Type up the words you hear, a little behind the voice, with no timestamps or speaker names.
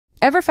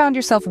Ever found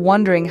yourself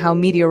wondering how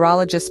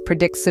meteorologists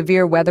predict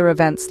severe weather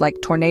events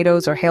like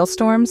tornadoes or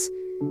hailstorms?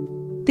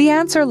 The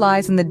answer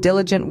lies in the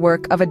diligent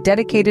work of a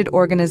dedicated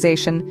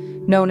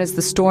organization known as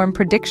the Storm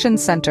Prediction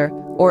Center,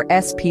 or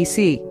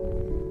SPC.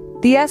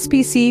 The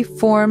SPC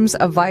forms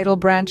a vital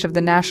branch of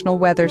the National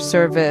Weather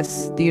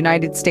Service, the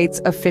United States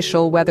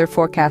official weather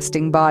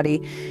forecasting body.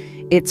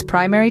 Its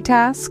primary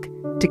task?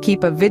 To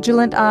keep a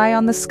vigilant eye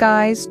on the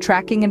skies,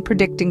 tracking and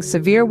predicting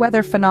severe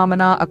weather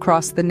phenomena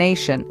across the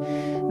nation.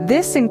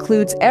 This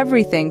includes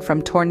everything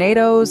from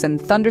tornadoes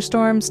and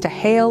thunderstorms to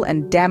hail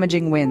and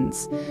damaging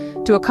winds.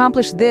 To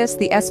accomplish this,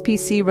 the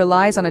SPC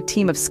relies on a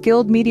team of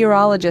skilled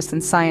meteorologists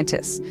and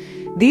scientists.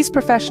 These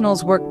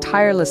professionals work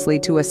tirelessly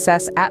to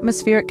assess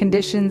atmospheric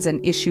conditions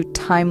and issue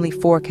timely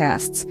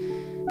forecasts.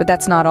 But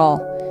that's not all.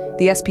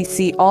 The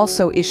SPC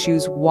also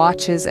issues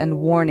watches and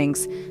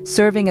warnings,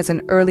 serving as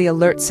an early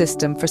alert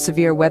system for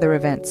severe weather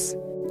events.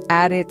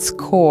 At its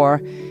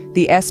core,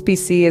 the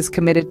SPC is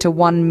committed to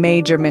one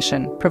major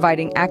mission,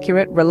 providing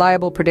accurate,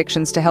 reliable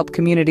predictions to help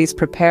communities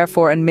prepare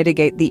for and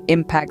mitigate the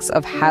impacts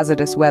of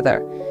hazardous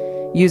weather.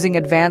 Using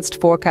advanced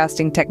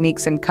forecasting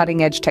techniques and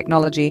cutting-edge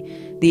technology,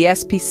 the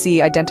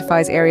SPC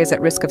identifies areas at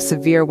risk of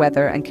severe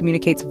weather and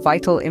communicates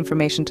vital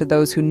information to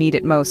those who need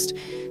it most.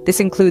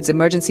 This includes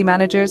emergency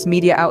managers,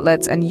 media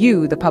outlets, and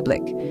you, the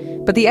public.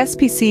 But the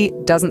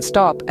SPC doesn't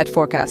stop at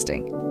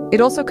forecasting. It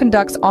also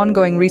conducts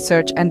ongoing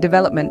research and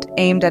development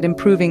aimed at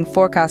improving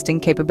forecasting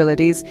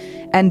capabilities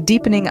and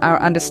deepening our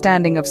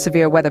understanding of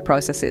severe weather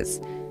processes.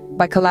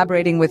 By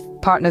collaborating with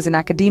partners in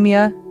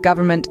academia,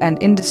 government,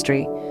 and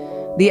industry,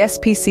 the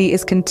SPC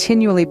is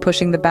continually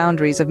pushing the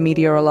boundaries of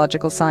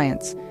meteorological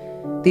science.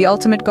 The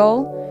ultimate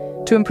goal?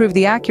 To improve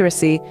the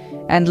accuracy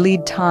and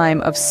lead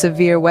time of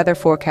severe weather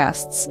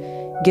forecasts,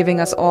 giving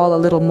us all a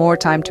little more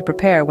time to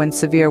prepare when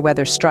severe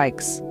weather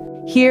strikes.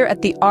 Here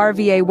at the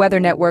RVA Weather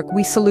Network,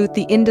 we salute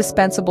the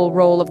indispensable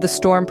role of the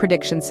Storm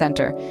Prediction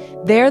Center.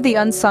 They're the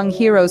unsung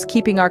heroes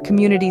keeping our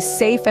communities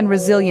safe and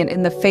resilient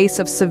in the face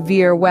of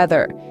severe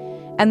weather.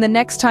 And the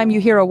next time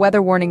you hear a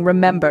weather warning,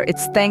 remember,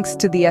 it's thanks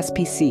to the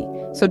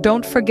SPC. So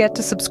don't forget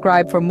to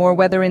subscribe for more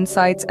weather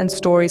insights and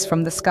stories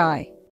from the sky.